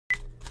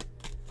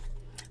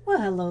Well,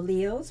 hello,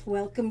 Leos.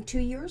 Welcome to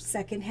your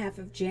second half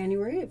of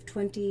January of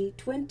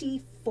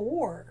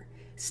 2024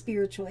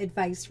 spiritual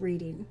advice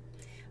reading.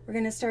 We're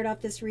going to start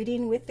off this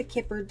reading with the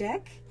Kipper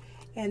deck,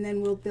 and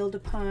then we'll build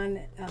upon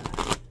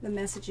the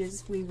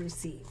messages we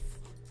receive.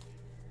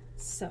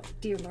 So,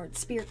 dear Lord,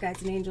 Spirit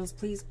Guides and Angels,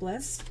 please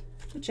bless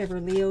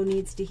whichever Leo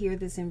needs to hear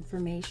this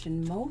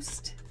information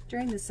most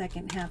during the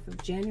second half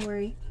of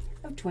January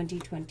of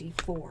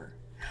 2024.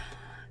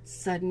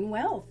 Sudden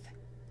wealth.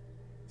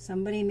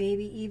 Somebody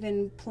maybe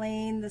even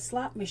playing the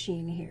slot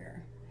machine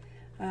here.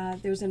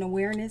 There's an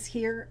awareness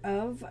here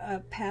of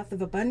a path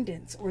of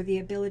abundance, or the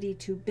ability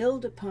to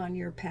build upon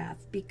your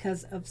path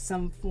because of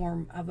some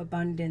form of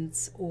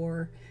abundance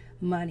or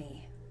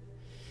money.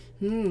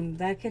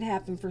 That could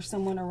happen for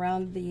someone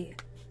around the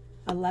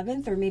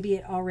 11th, or maybe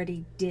it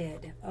already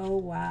did. Oh,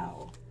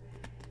 wow.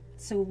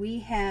 So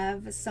we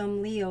have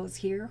some Leos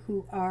here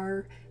who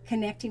are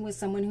connecting with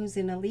someone who's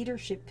in a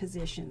leadership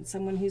position,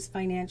 someone who's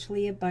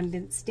financially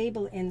abundant,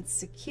 stable, and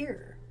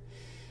secure.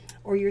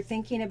 Or you're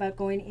thinking about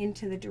going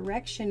into the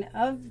direction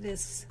of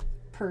this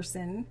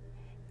person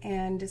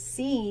and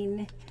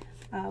seeing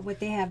what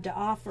they have to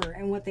offer.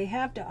 And what they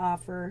have to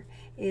offer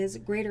is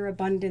greater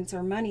abundance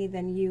or money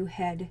than you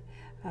had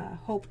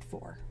hoped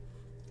for.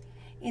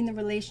 In the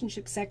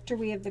relationship sector,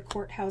 we have the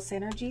courthouse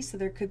energy, so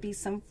there could be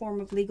some form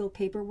of legal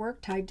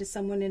paperwork tied to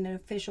someone in an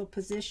official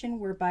position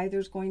whereby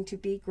there's going to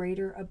be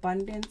greater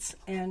abundance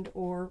and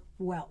or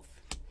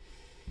wealth.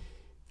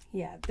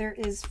 Yeah, there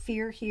is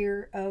fear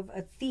here of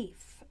a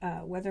thief,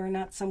 whether or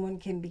not someone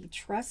can be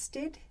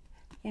trusted.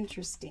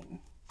 Interesting.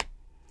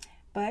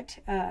 But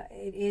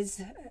it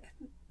is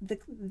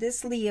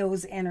this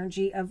Leo's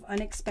energy of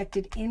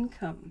unexpected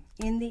income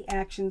in the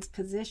actions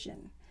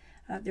position.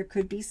 There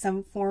could be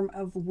some form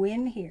of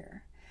win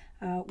here,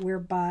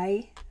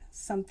 whereby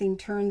something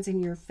turns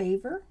in your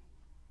favor.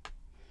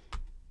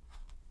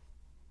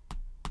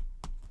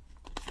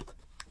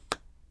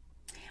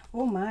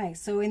 Oh my,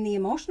 so in the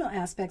emotional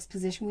aspects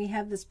position, we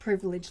have this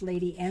privileged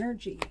lady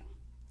energy,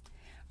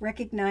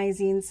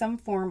 recognizing some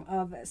form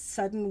of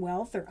sudden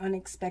wealth or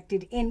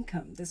unexpected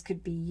income. This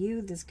could be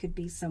you, this could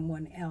be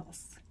someone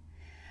else.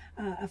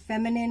 A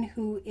feminine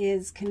who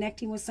is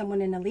connecting with someone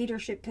in a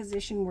leadership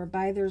position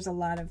whereby there's a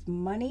lot of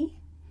money,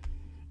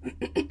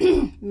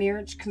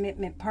 marriage,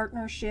 commitment,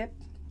 partnership.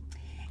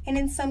 And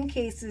in some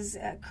cases,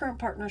 current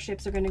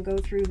partnerships are going to go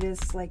through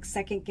this like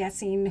second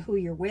guessing who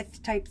you're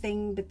with type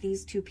thing, but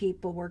these two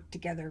people work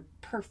together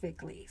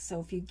perfectly. So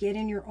if you get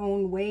in your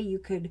own way, you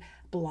could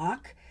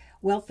block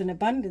wealth and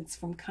abundance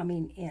from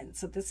coming in.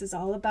 So this is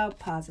all about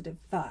positive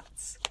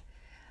thoughts.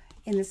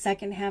 In the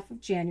second half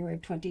of January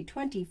of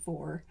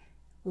 2024,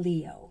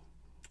 Leo.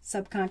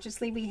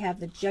 Subconsciously, we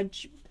have the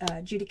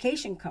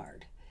adjudication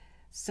card.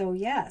 So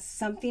yes,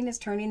 something is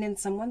turning in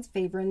someone's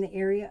favor in the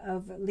area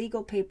of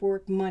legal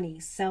paperwork, money,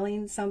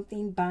 selling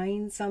something,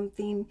 buying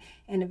something,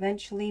 and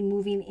eventually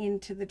moving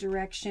into the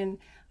direction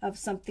of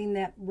something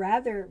that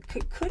rather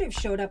could have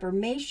showed up or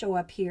may show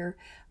up here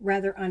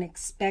rather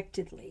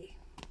unexpectedly.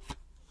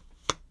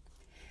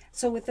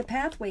 So with the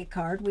pathway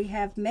card, we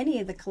have many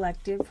of the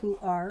collective who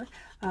are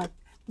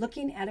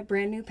looking at a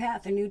brand new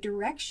path, a new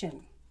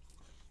direction.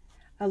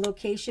 A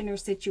location or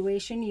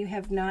situation you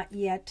have not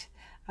yet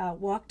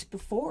walked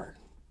before.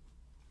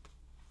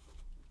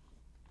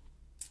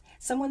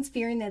 Someone's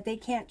fearing that they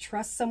can't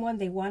trust someone.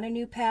 They want a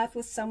new path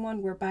with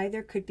someone whereby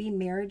there could be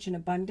marriage and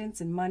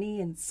abundance and money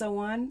and so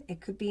on.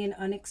 It could be an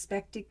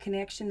unexpected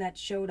connection that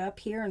showed up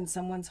here, and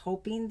someone's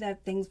hoping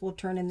that things will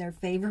turn in their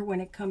favor when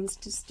it comes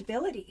to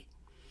stability.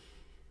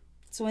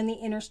 So in the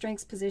inner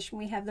strengths position,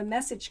 we have the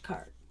message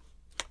card.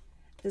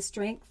 The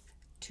strength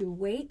to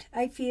wait,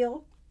 I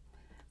feel,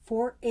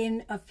 for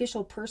an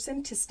official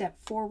person to step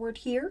forward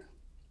here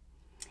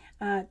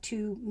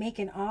to make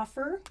an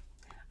offer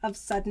of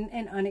sudden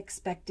and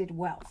unexpected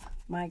wealth.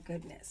 My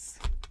goodness.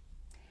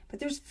 But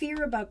there's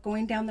fear about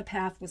going down the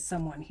path with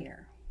someone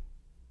here.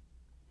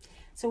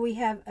 So we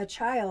have a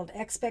child,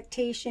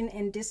 expectation,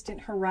 and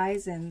distant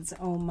horizons.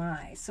 Oh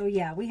my. So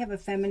yeah, we have a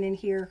feminine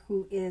here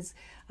who is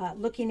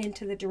looking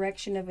into the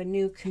direction of a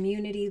new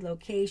community,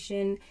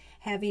 location,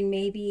 having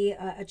maybe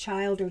a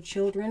child or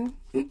children.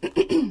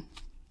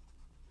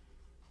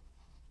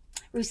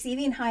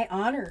 Receiving high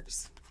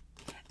honors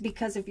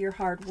because of your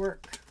hard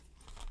work.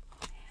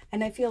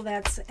 And I feel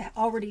that's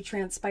already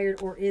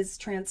transpired or is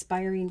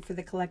transpiring for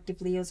the collective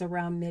Leos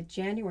around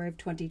mid-January of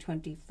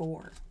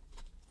 2024.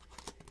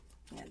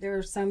 Yeah, there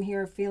are some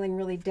here feeling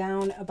really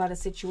down about a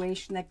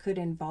situation that could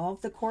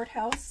involve the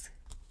courthouse.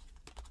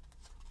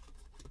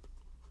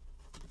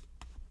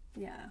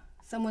 Yeah,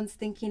 someone's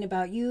thinking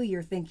about you,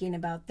 you're thinking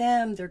about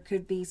them. There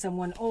could be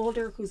someone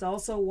older who's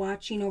also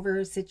watching over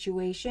a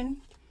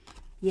situation.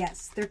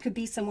 Yes, there could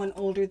be someone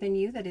older than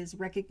you that is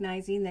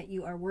recognizing that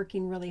you are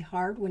working really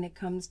hard when it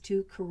comes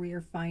to career,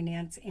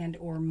 finance, and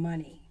or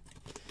money.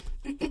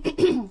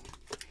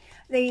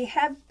 They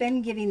have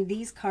been giving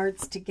these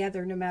cards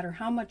together no matter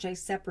how much I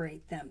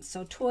separate them.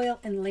 So toil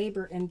and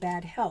labor and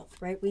bad health,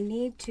 right? We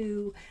need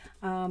to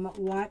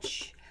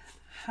watch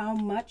how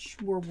much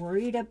we're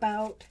worried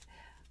about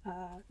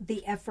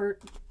the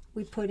effort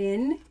we put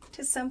in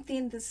to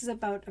something. This is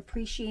about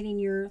appreciating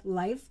your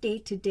life day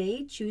to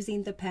day,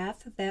 choosing the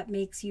path that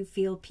makes you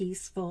feel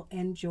peaceful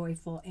and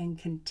joyful and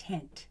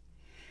content.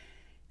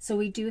 So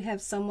we do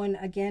have someone,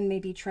 again,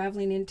 maybe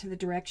traveling into the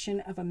direction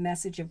of a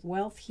message of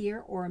wealth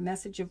here, or a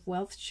message of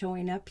wealth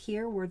showing up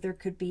here, where there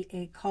could be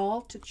a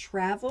call to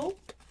travel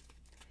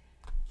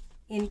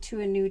into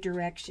a new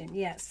direction.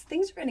 Yes,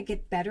 things are going to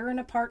get better in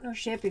a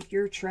partnership if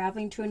you're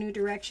traveling to a new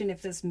direction,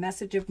 if this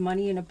message of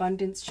money and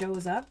abundance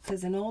shows up,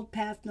 because an old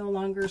path no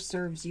longer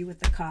serves you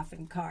with the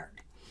coffin card.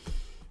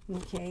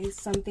 Okay,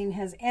 something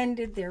has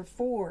ended,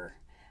 therefore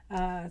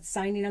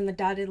signing on the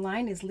dotted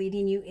line is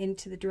leading you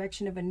into the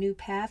direction of a new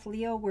path,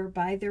 Leo,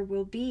 whereby there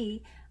will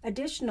be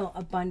additional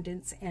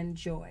abundance and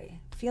joy.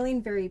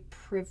 Feeling very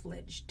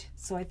privileged.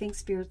 So I think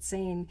Spirit's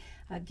saying,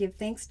 give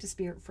thanks to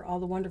Spirit for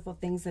all the wonderful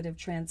things that have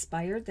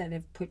transpired, that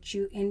have put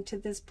you into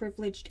this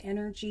privileged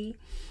energy,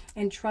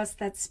 and trust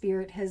that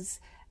Spirit has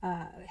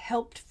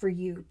helped for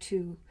you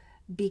to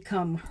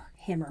become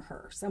him or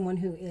her, someone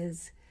who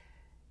is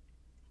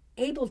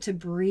able to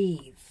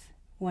breathe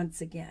once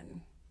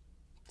again.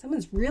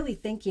 Someone's really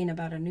thinking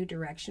about a new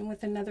direction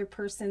with another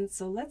person.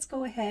 So let's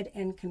go ahead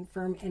and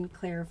confirm and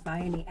clarify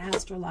any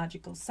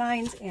astrological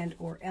signs and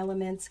or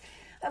elements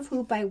of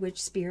who by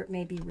which Spirit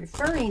may be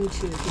referring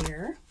to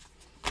here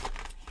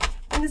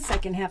in the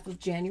second half of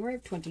January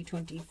of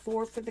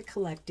 2024 for the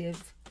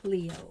collective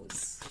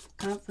Leos.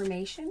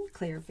 Confirmation,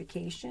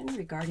 clarification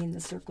regarding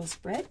the circle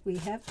spread we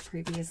have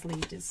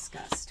previously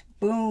discussed.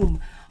 Boom.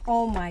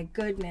 Oh my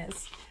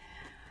goodness.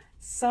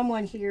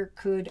 Someone here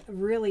could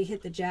really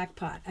hit the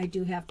jackpot, I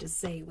do have to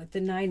say, with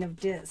the 9 of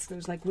Discs.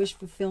 There's like wish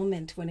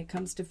fulfillment when it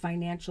comes to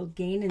financial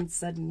gain and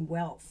sudden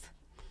wealth.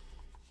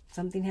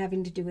 Something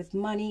having to do with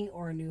money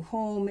or a new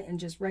home, and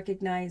just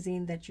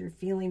recognizing that you're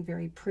feeling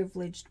very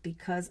privileged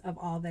because of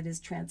all that is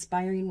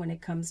transpiring when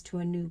it comes to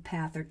a new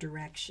path or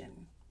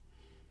direction.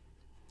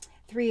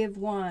 3 of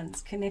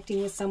Wands,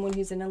 connecting with someone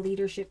who's in a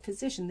leadership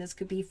position. This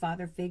could be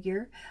father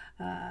figure,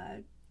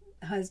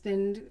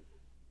 husband,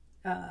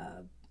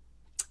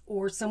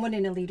 or someone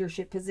in a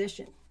leadership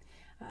position.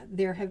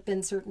 There have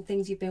been certain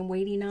things you've been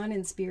waiting on,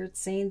 and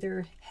Spirit's saying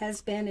there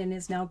has been and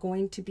is now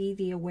going to be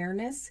the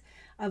awareness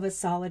of a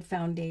solid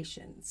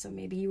foundation. So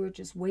maybe you were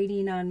just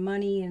waiting on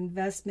money,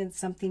 investment,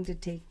 something to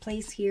take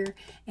place here,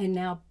 and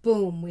now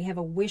boom, we have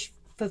a wish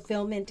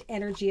fulfillment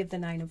energy of the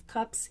 9 of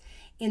Cups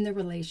in the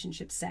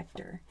relationship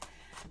sector.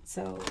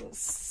 So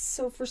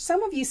for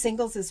some of you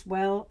singles as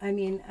well, I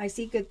mean, I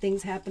see good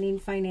things happening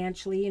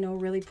financially, you know,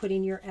 really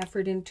putting your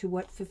effort into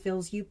what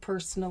fulfills you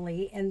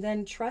personally, and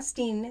then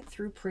trusting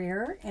through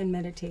prayer and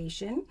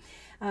meditation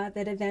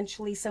that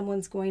eventually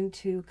someone's going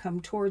to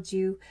come towards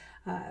you.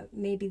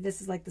 Maybe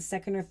this is like the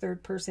second or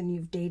third person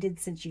you've dated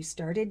since you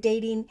started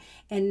dating,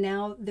 and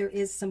now there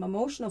is some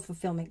emotional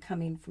fulfillment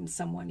coming from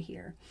someone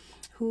here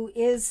who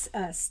is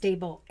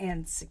stable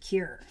and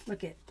secure.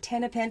 Look at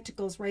 10 of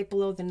Pentacles right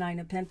below the 9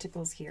 of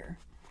Pentacles here.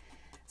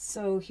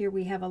 So here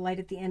we have a light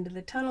at the end of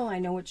the tunnel. I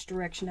know which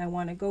direction I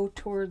want to go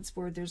towards,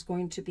 where there's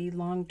going to be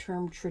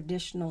long-term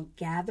traditional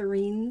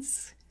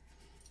gatherings.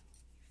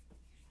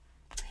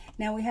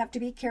 Now we have to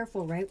be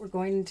careful, right? We're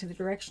going into the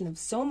direction of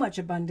so much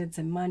abundance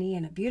and money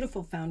and a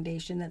beautiful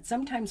foundation that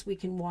sometimes we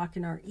can walk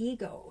in our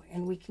ego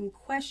and we can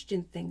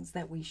question things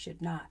that we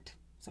should not.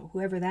 So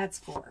whoever that's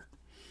for.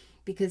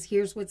 Because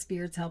here's what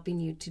Spirit's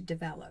helping you to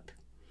develop.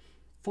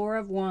 4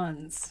 of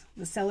Wands,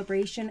 the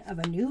celebration of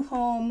a new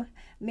home,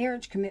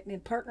 marriage,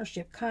 commitment,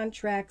 partnership,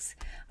 contracts,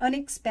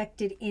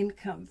 unexpected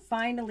income.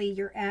 Finally,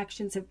 your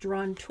actions have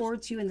drawn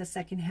towards you in the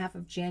second half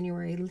of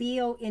January,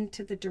 Leo,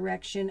 into the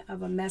direction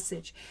of a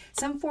message.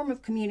 Some form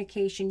of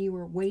communication you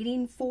were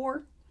waiting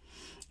for,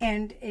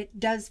 and it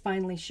does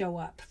finally show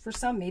up. For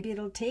some, maybe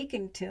it'll take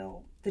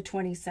until the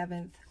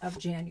 27th of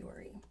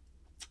January.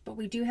 But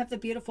we do have the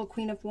beautiful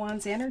Queen of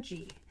Wands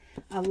energy.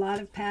 A lot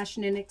of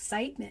passion and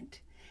excitement,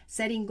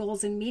 setting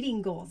goals and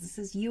meeting goals. This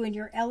is you and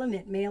your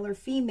element, male or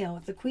female.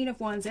 With the Queen of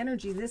Wands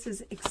energy, this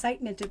is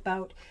excitement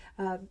about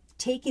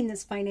taking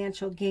this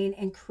financial gain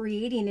and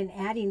creating and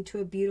adding to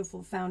a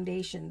beautiful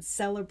foundation,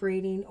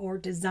 celebrating or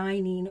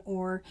designing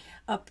or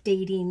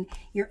updating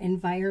your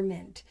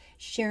environment,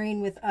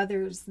 sharing with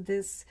others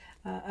this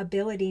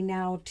ability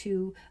now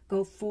to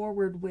go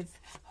forward with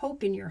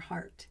hope in your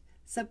heart.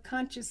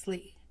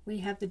 Subconsciously, we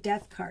have the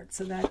Death card,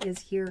 so that is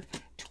here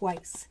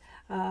twice.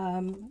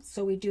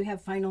 So we do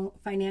have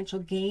financial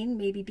gain,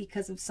 maybe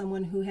because of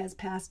someone who has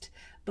passed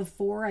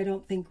before. I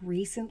don't think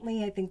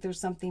recently. I think there's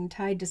something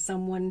tied to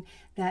someone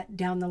that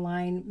down the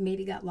line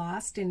maybe got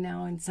lost, and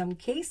now in some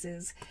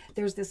cases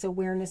there's this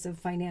awareness of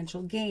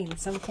financial gain.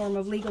 Some form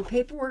of legal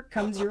paperwork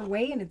comes your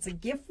way, and it's a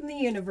gift from the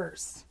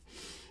universe,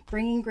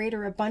 bringing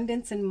greater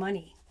abundance and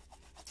money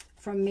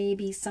from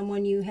maybe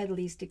someone you had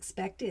least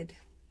expected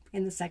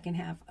in the second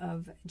half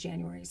of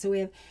January. So we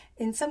have,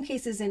 in some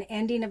cases, an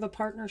ending of a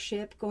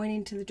partnership, going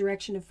into the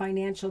direction of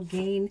financial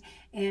gain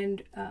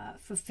and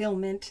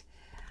fulfillment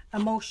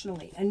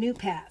emotionally. A new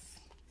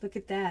path. Look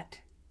at that.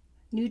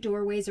 New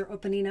doorways are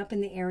opening up in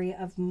the area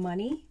of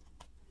money.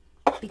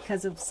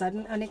 because of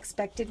sudden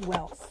unexpected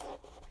wealth.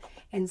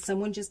 And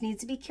someone just needs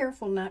to be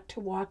careful not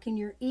to walk in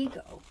your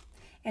ego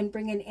and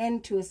bring an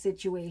end to a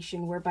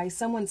situation whereby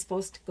someone's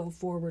supposed to go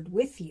forward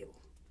with you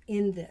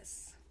in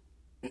this.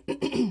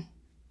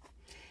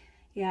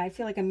 Yeah, I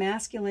feel like a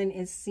masculine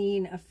is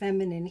seeing a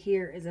feminine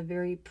here as a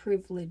very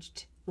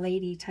privileged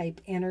lady type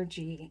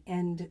energy,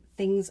 and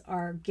things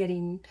are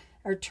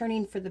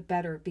turning for the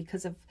better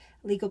because of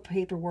legal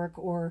paperwork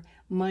or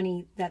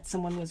money that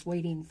someone was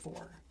waiting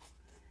for.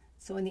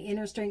 So in the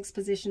inner strengths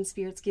position,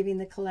 Spirit's giving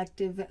the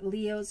collective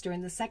Leos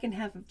during the second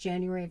half of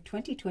January of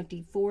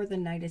 2024, the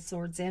Knight of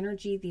Swords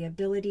energy, the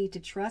ability to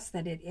trust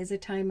that it is a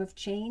time of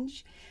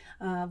change,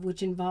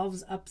 which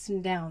involves ups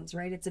and downs,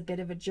 right? It's a bit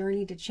of a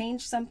journey to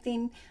change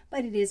something,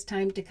 but it is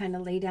time to kind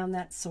of lay down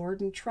that sword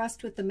and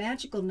trust with the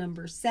magical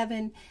number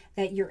 7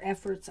 that your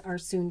efforts are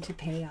soon to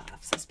pay off.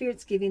 So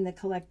Spirit's giving the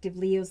collective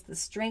Leos the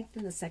strength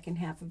in the second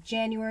half of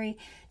January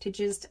to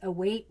just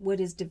await what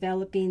is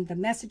developing. The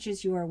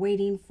messages you are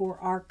waiting for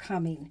are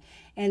coming,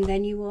 and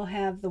then you will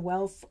have the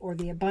wealth or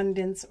the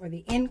abundance or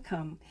the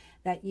income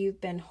that you've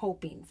been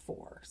hoping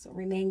for. So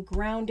remain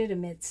grounded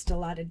amidst a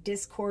lot of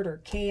discord or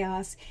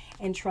chaos,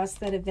 and trust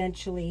that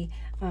eventually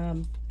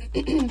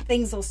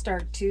things will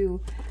start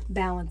to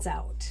balance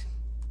out.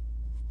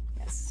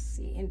 Yes,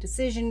 the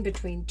indecision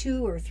between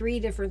 2 or 3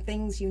 different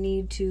things you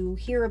need to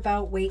hear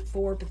about, wait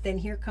for, but then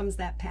here comes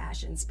that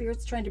passion.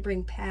 Spirit's trying to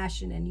bring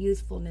passion and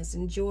youthfulness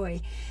and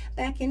joy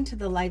back into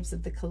the lives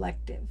of the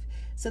collective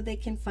so they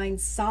can find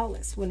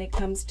solace when it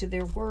comes to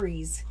their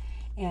worries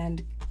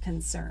and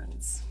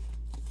concerns.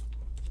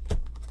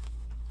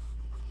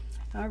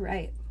 All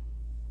right.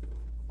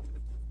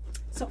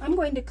 So I'm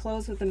going to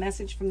close with a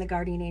message from the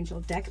Guardian Angel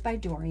deck by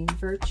Doreen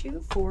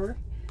Virtue for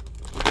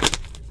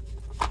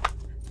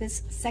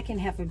this second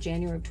half of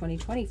January of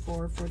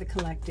 2024 for the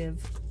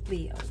collective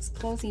Leos.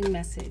 Closing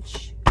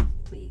message,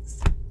 please.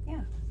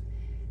 Yeah.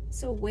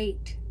 So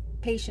wait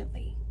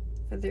patiently,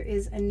 for there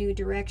is a new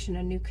direction,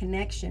 a new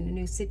connection, a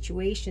new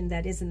situation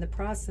that is in the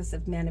process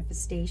of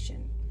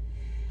manifestation.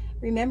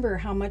 Remember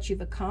how much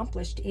you've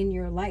accomplished in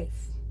your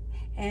life.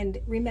 And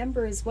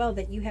remember as well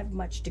that you have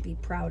much to be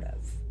proud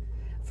of.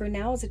 For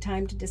now is a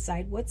time to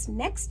decide what's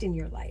next in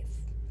your life.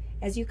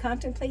 As you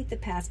contemplate the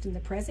past and the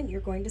present, you're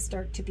going to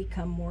start to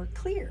become more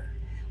clear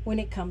when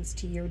it comes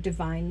to your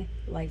divine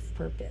life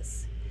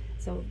purpose.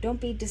 So don't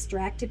be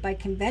distracted by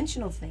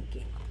conventional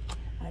thinking.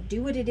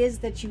 Do what it is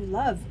that you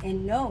love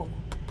and know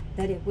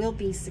that it will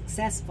be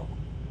successful.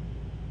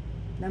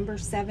 Number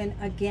 7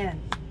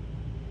 again.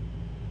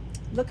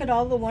 Look at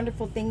all the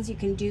wonderful things you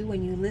can do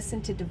when you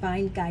listen to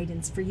divine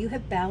guidance, for you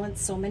have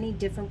balanced so many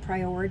different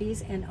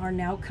priorities and are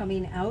now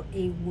coming out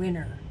a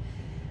winner.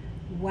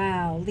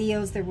 Wow,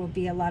 Leos, there will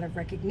be a lot of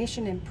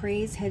recognition and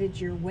praise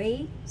headed your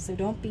way, so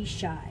don't be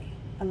shy.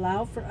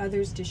 Allow for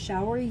others to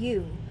shower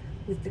you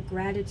with the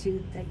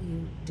gratitude that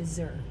you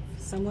deserve.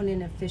 Someone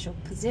in official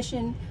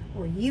position,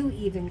 or you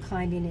even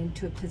climbing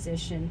into a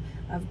position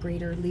of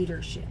greater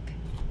leadership.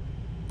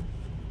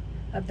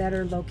 A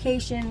better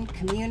location,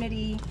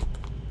 community,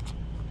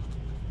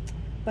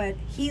 but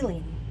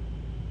healing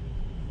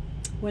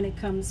when it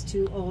comes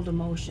to old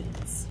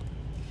emotions.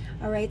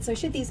 All right, so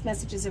should these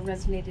messages have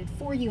resonated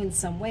for you in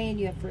some way and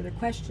you have further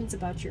questions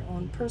about your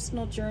own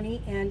personal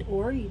journey and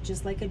or you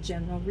just like a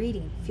general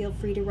reading, feel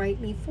free to write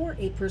me for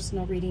a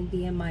personal reading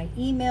via my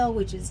email,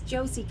 which is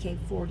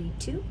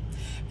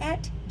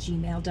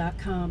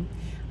JosieK42@gmail.com.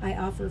 I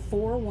offer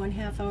 4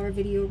 1/2-hour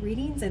video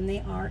readings, and they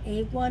are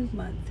a 1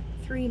 month,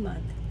 3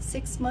 month,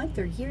 6 month,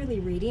 or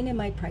yearly reading, and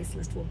my price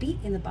list will be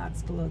in the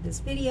box below this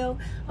video,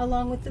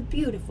 along with the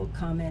beautiful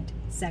comment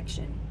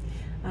section.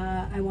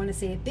 I want to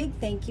say a big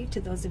thank you to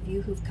those of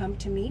you who've come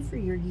to me for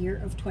your year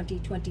of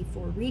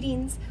 2024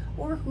 readings,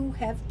 or who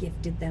have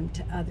gifted them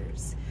to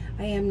others.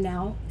 I am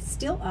now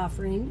still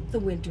offering the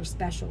winter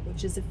special,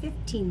 which is a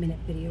 15-minute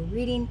video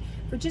reading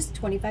for just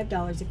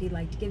 $25 if you'd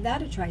like to give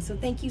that a try. So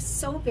thank you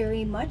so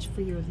very much for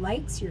your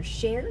likes, your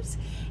shares,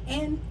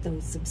 and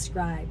those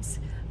subscribes.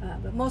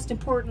 But most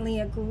importantly,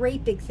 a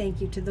great big thank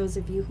you to those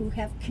of you who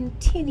have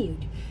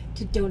continued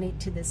to donate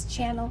to this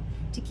channel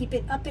to keep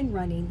it up and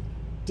running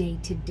day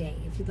to day.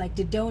 If you'd like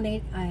to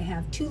donate, I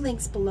have 2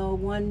 links below,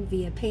 one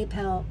via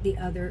PayPal, the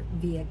other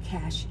via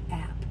Cash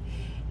App.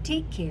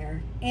 Take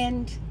care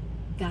and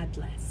God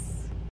bless.